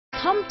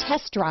Come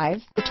test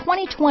drive the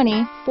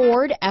 2020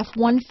 Ford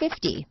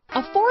F-150.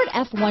 A Ford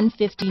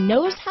F-150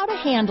 knows how to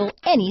handle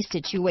any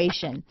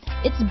situation.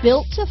 It's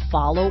built to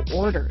follow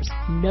orders,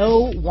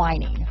 no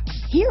whining.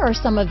 Here are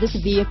some of this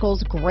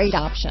vehicle's great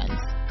options: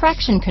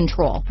 traction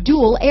control,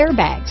 dual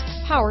airbags,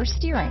 power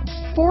steering,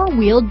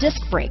 four-wheel disc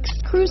brakes,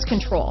 cruise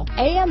control,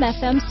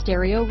 AM/FM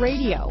stereo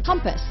radio,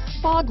 compass,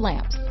 fog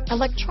lamps,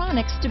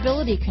 electronic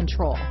stability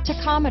control,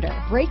 tachometer,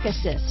 brake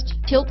assist,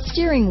 tilt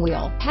steering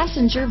wheel,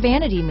 passenger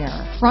vanity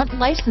mirror, front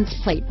license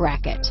plate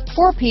bracket,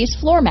 four-piece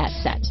floor mat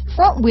set,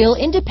 front wheel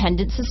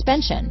independent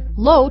suspension,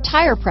 low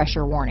tire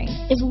pressure warning.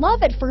 Is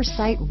love at first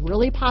sight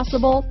really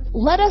possible?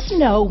 Let us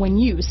know when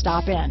you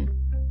stop in.